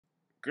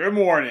Good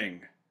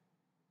morning.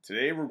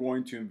 Today we're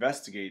going to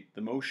investigate the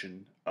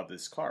motion of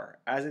this car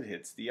as it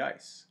hits the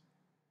ice.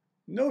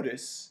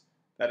 Notice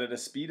that at a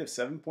speed of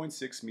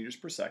 7.6 meters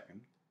per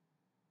second,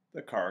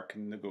 the car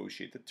can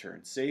negotiate the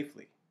turn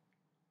safely.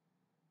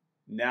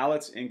 Now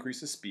let's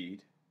increase the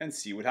speed and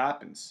see what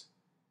happens.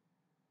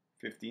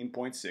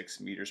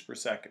 15.6 meters per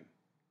second.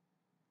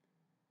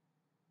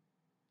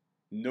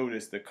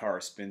 Notice the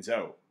car spins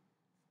out.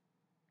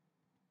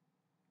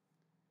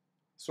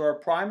 So our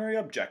primary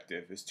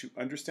objective is to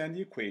understand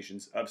the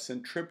equations of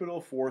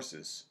centripetal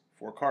forces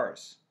for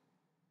cars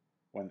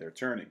when they're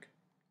turning.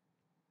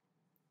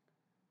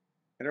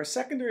 And our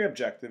secondary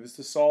objective is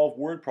to solve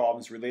word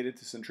problems related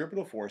to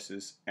centripetal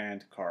forces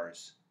and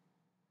cars.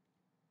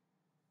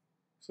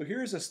 So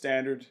here's a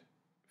standard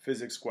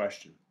physics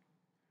question.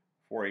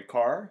 For a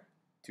car,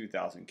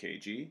 2000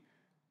 kg,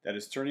 that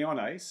is turning on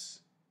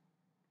ice,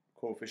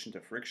 coefficient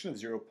of friction of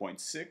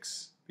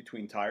 0.6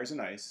 between tires and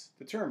ice,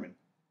 determine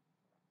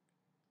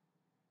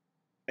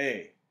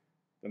A,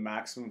 the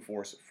maximum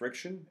force of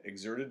friction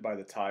exerted by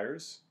the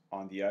tires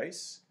on the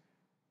ice,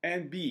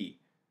 and B,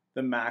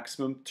 the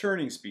maximum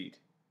turning speed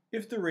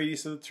if the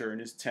radius of the turn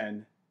is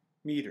 10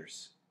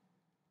 meters.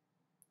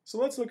 So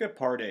let's look at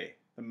part A,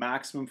 the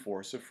maximum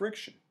force of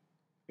friction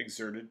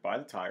exerted by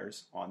the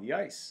tires on the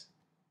ice.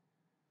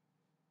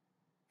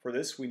 For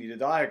this, we need a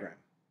diagram.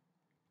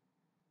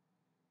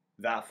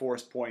 That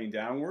force pointing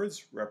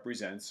downwards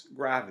represents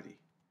gravity,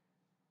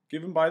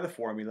 given by the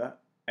formula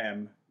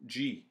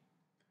mg,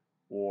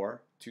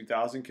 or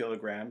 2,000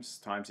 kilograms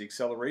times the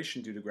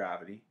acceleration due to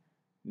gravity,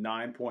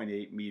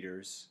 9.8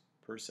 meters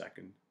per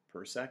second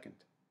per second.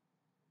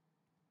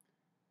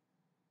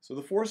 So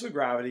the force of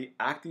gravity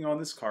acting on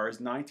this car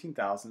is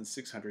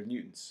 19,600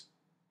 newtons.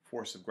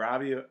 Force of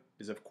gravity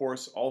is, of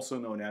course, also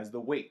known as the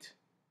weight.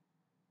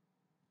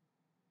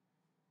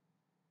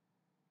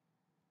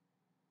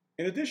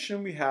 In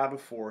addition, we have a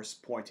force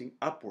pointing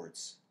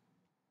upwards.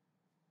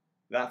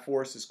 That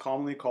force is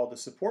commonly called the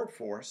support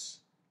force,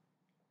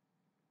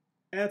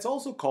 and it's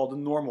also called the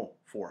normal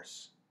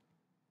force.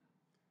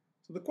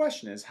 So the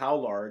question is, how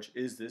large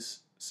is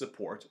this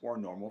support or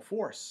normal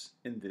force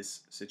in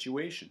this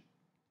situation?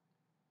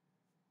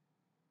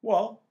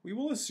 Well, we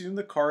will assume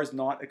the car is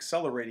not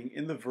accelerating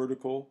in the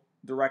vertical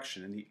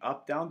direction. In the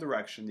up-down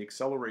direction, the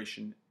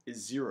acceleration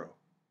is 0.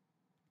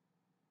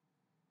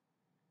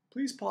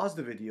 Please pause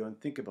the video and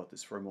think about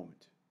this for a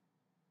moment.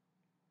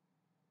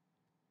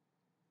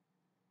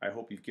 I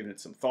hope you've given it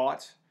some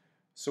thought.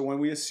 So when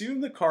we assume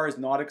the car is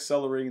not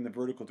accelerating in the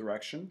vertical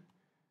direction,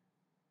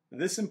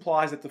 this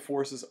implies that the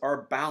forces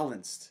are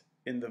balanced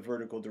in the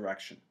vertical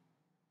direction.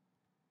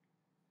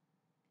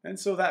 And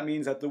so that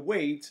means that the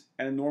weight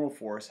and a normal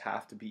force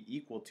have to be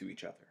equal to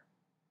each other.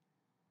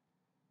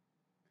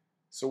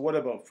 So what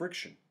about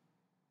friction?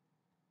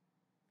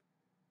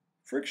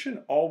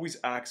 Friction always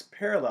acts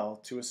parallel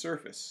to a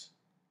surface.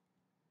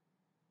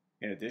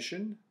 In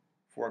addition,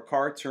 for a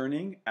car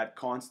turning at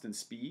constant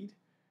speed,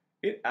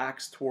 it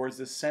acts towards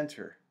the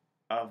center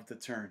of the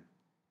turn.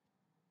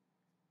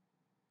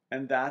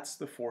 And that's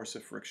the force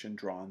of friction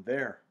drawn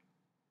there.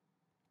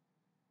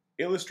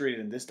 Illustrated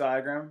in this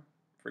diagram,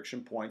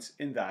 friction points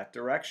in that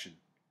direction.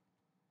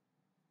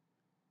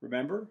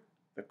 Remember,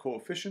 the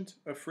coefficient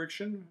of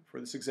friction for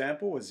this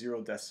example was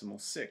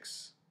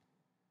 0.6.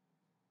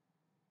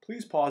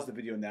 Please pause the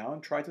video now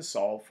and try to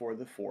solve for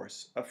the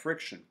force of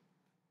friction.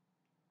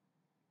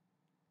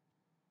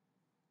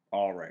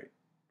 All right.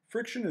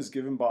 Friction is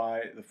given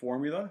by the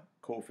formula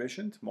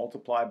coefficient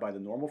multiplied by the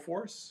normal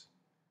force.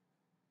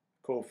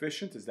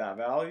 Coefficient is that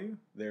value.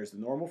 There's the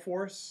normal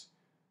force.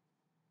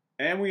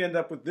 And we end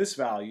up with this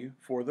value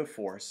for the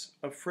force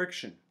of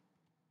friction,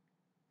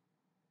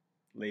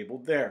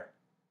 labeled there.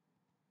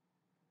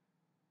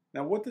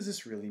 Now, what does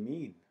this really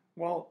mean?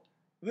 Well,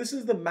 this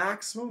is the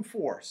maximum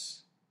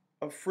force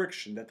of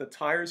friction that the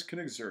tires can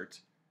exert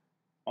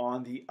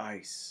on the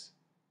ice.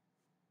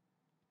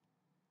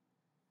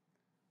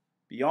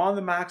 Beyond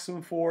the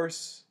maximum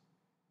force,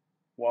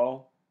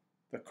 well,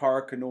 the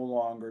car can no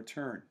longer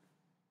turn.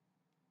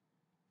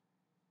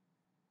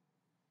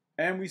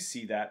 And we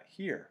see that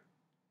here.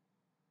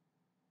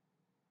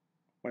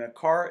 When a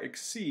car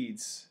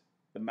exceeds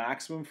the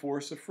maximum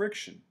force of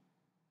friction,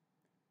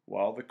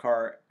 well, the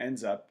car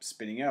ends up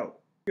spinning out.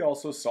 We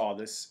also saw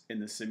this in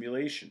the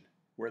simulation,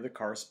 where the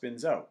car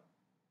spins out.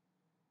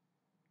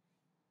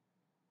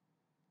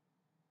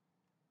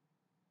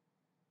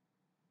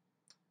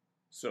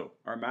 So,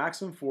 our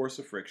maximum force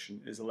of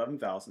friction is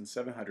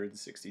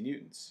 11,760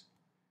 newtons.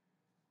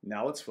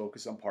 Now let's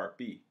focus on part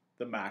B,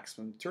 the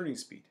maximum turning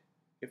speed,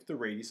 if the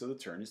radius of the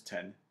turn is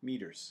 10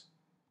 meters.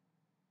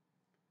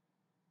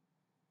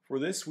 For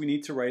this, we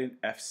need to write an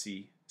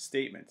FC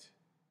statement,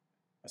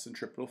 a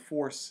centripetal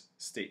force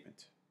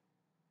statement.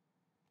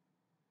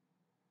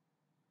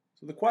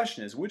 So the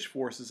question is, which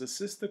forces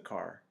assist the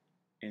car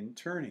in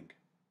turning?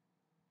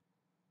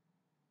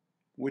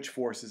 Which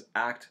forces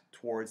act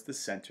towards the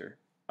center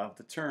of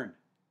the turn?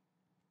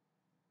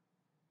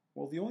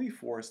 Well, the only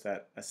force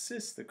that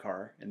assists the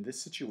car in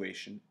this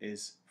situation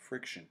is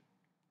friction.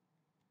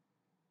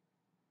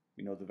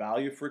 We know the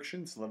value of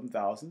friction is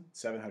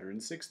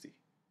 11,760.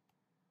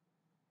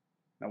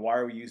 Now, why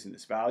are we using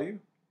this value?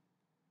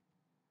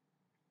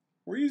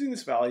 We're using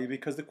this value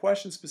because the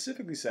question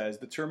specifically says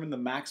determine the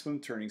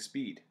maximum turning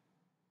speed.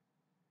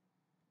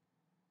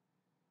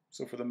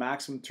 So for the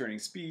maximum turning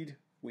speed,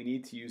 we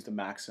need to use the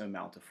maximum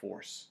amount of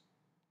force.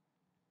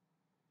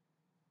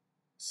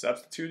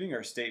 Substituting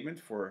our statement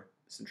for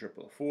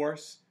centripetal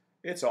force,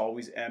 it's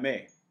always ma.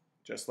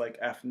 Just like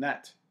F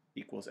net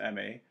equals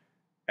ma,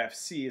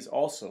 Fc is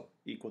also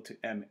equal to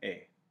ma.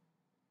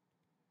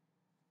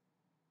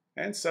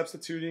 And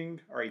substituting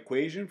our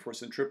equation for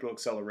centripetal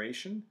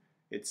acceleration,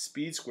 it's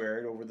speed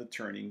squared over the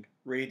turning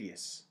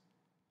radius.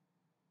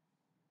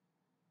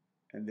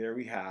 And there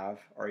we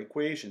have our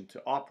equation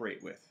to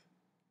operate with.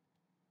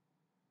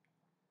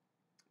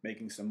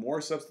 Making some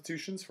more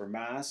substitutions for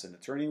mass and the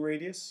turning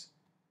radius,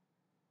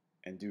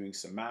 and doing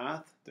some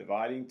math,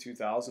 dividing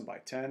 2,000 by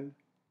 10,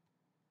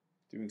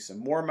 doing some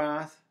more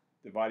math,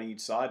 dividing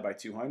each side by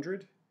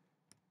 200,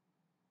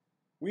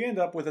 we end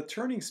up with a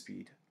turning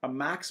speed, a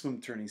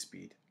maximum turning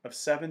speed of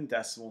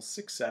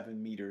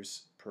 7.67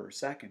 meters per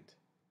second.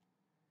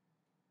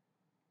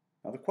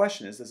 Now the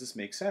question is, does this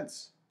make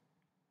sense?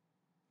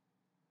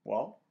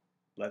 Well,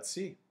 let's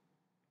see.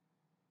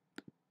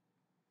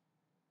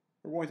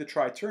 We're going to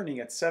try turning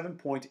at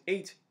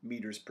 7.8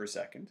 meters per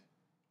second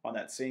on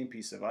that same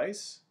piece of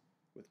ice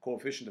with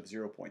coefficient of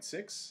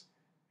 0.6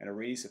 and a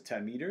radius of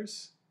 10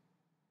 meters.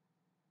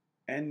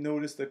 And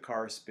notice the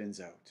car spins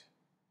out.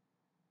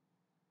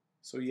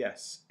 So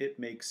yes, it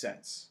makes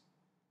sense.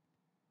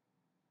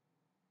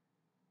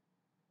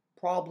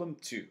 Problem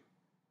 2.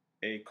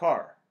 A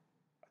car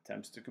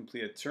attempts to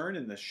complete a turn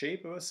in the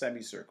shape of a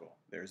semicircle.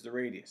 There's the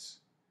radius.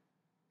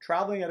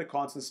 Traveling at a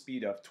constant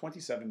speed of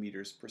 27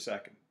 meters per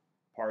second.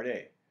 Part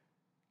A.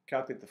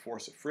 Calculate the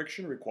force of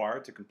friction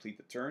required to complete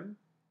the turn.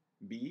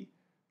 B.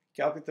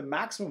 Calculate the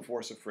maximum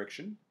force of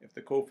friction if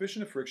the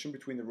coefficient of friction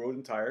between the road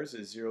and tires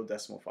is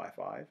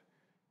 0.55.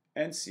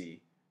 And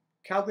C.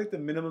 Calculate the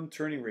minimum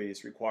turning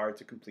radius required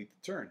to complete the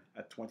turn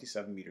at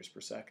 27 meters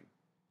per second.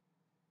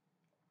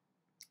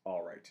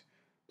 All right.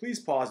 Please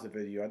pause the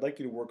video. I'd like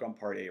you to work on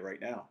part A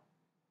right now.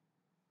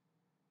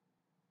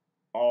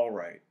 All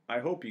right. I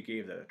hope you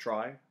gave that a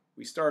try.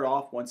 We start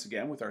off once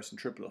again with our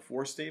centripetal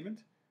force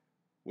statement.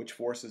 Which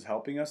force is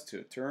helping us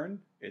to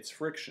turn? It's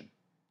friction.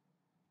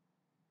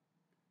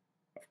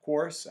 Of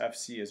course,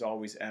 Fc is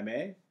always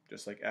ma,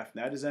 just like F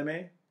net is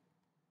ma.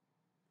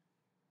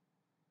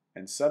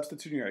 And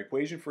substituting our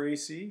equation for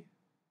AC,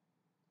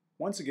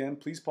 once again,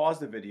 please pause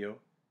the video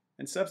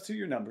and substitute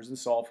your numbers and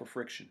solve for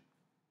friction.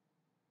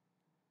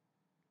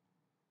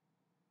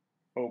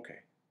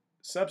 Okay,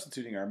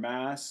 substituting our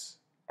mass,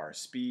 our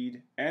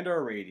speed, and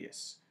our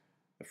radius,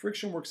 the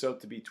friction works out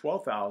to be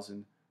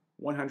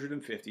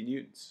 12,150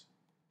 newtons.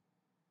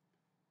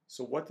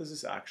 So what does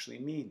this actually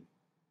mean?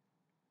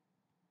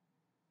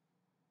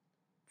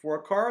 For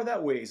a car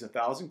that weighs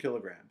 1,000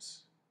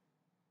 kilograms,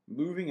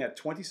 moving at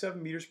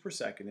 27 meters per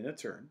second in a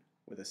turn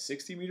with a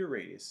 60-meter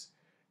radius,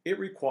 it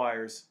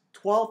requires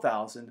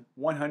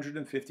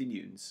 12,150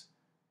 newtons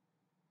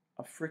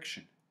of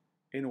friction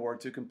in order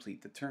to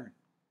complete the turn.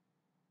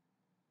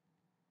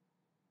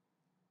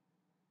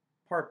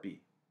 Part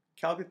B.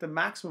 Calculate the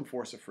maximum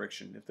force of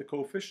friction if the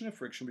coefficient of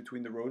friction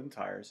between the road and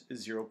tires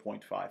is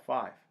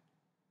 0.55.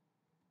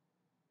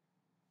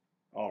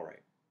 All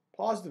right,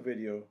 pause the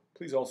video.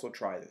 Please also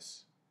try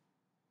this.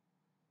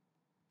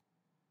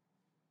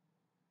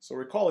 So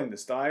recalling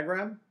this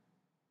diagram,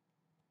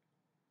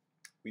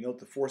 we note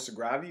the force of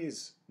gravity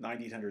is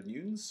 9,800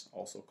 newtons,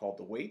 also called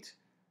the weight,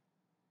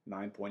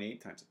 9.8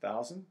 times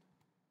 1,000.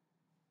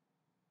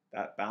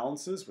 That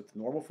balances with the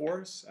normal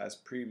force, as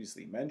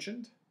previously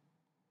mentioned.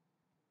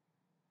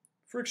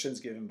 Friction is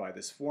given by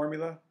this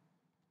formula.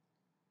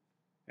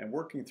 And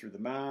working through the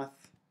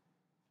math,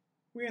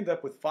 we end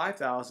up with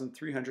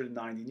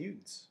 5,390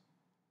 newtons.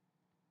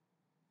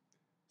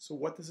 So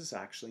what does this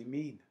actually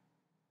mean?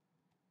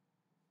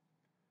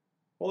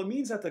 Well, it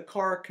means that the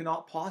car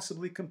cannot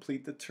possibly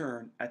complete the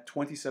turn at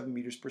 27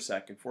 meters per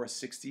second for a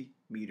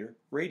 60-meter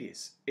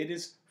radius. It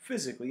is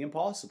physically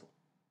impossible.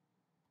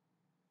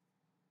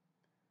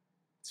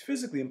 It's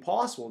physically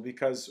impossible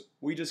because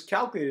we just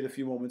calculated a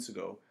few moments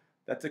ago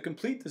that to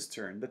complete this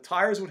turn, the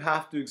tires would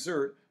have to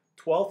exert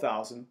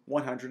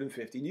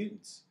 12,150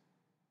 newtons.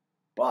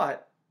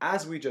 But,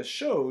 as we just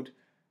showed,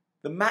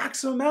 the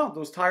maximum amount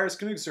those tires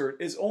can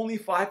exert is only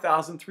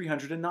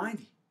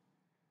 5,390.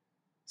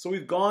 So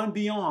we've gone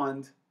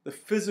beyond the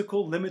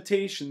physical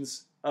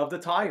limitations of the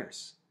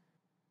tires.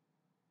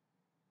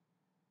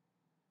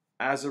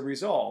 As a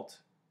result,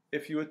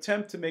 if you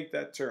attempt to make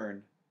that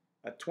turn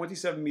at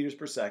 27 meters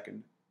per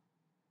second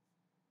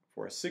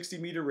for a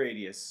 60-meter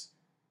radius,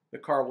 the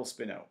car will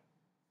spin out.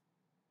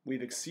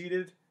 We've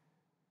exceeded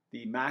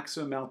the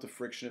maximum amount of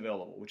friction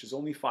available, which is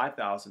only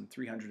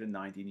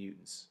 5,390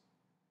 newtons.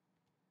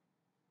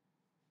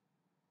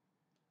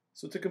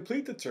 So to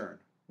complete the turn,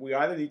 we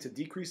either need to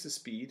decrease the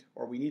speed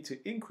or we need to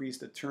increase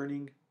the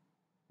turning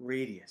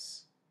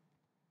radius.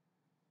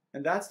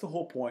 And that's the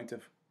whole point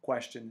of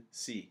question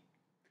C.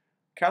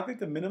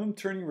 Calculate the minimum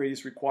turning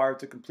radius required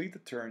to complete the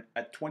turn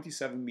at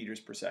 27 meters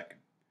per second.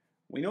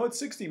 We know at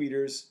 60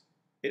 meters,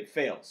 it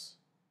fails.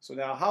 So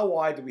now how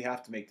wide do we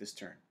have to make this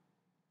turn?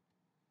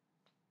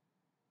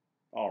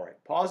 All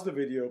right, pause the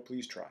video,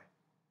 please try.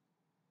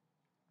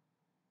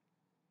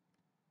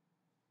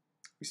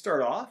 We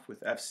start off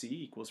with Fc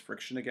equals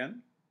friction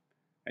again.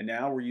 And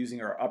now we're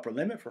using our upper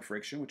limit for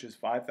friction, which is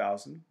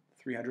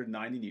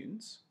 5,390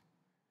 newtons.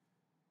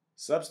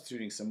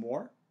 Substituting some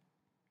more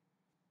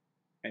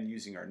and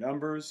using our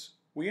numbers,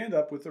 we end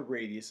up with a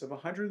radius of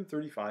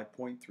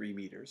 135.3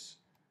 meters,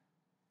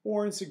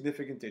 or in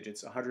significant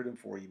digits,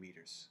 140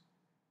 meters.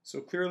 So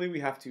clearly we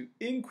have to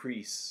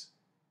increase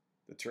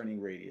the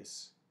turning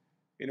radius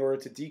in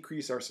order to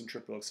decrease our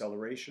centripetal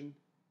acceleration,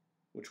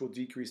 which will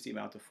decrease the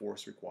amount of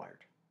force required.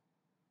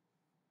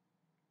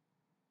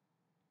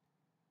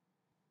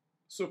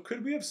 So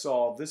could we have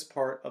solved this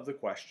part of the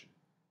question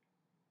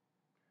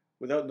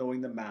without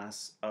knowing the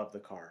mass of the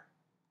car?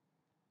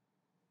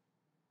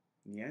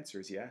 And the answer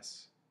is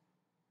yes.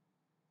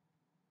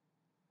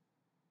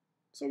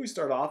 So we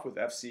start off with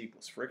Fc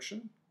equals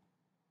friction,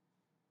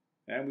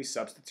 and we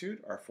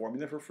substitute our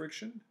formula for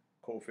friction,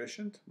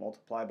 coefficient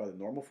multiplied by the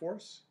normal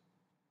force.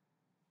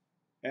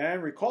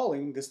 And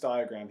recalling this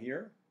diagram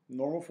here,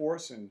 normal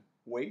force and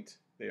weight,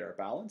 they are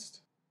balanced.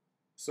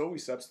 So we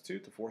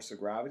substitute the force of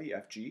gravity,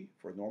 Fg,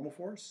 for normal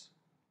force.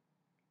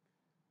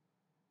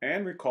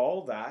 And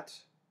recall that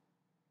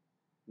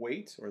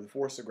weight, or the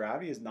force of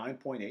gravity, is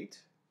 9.8,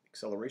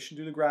 acceleration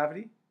due to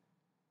gravity,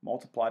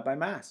 multiplied by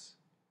mass.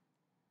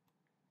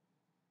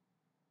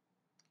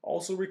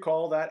 Also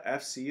recall that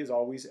Fc is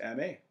always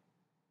ma.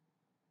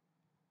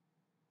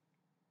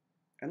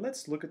 And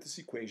let's look at this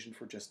equation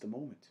for just a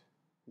moment.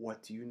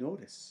 What do you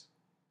notice?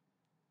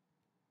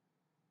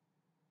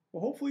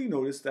 Well, hopefully you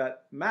notice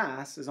that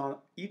mass is on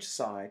each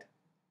side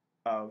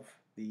of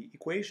the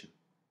equation.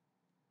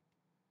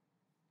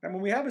 And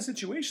when we have a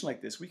situation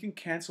like this, we can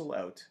cancel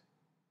out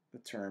the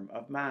term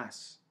of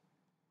mass.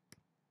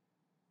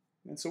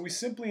 And so we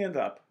simply end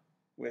up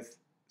with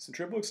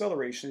centripetal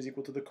acceleration is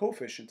equal to the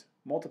coefficient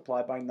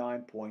multiplied by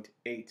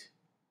 9.8.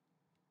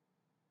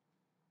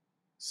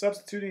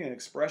 Substituting an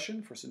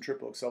expression for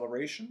centripetal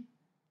acceleration,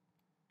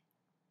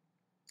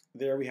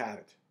 there we have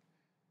it.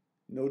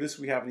 Notice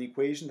we have an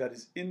equation that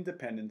is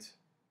independent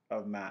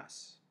of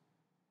mass.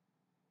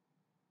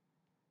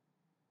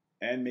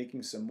 And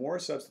making some more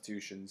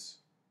substitutions,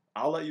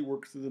 I'll let you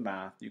work through the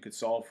math. You could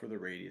solve for the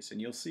radius, and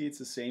you'll see it's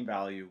the same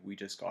value we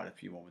just got a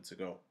few moments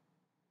ago.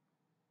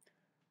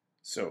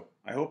 So,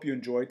 I hope you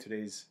enjoyed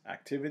today's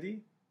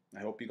activity.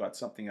 I hope you got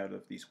something out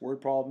of these word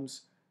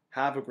problems.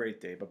 Have a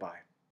great day. Bye-bye.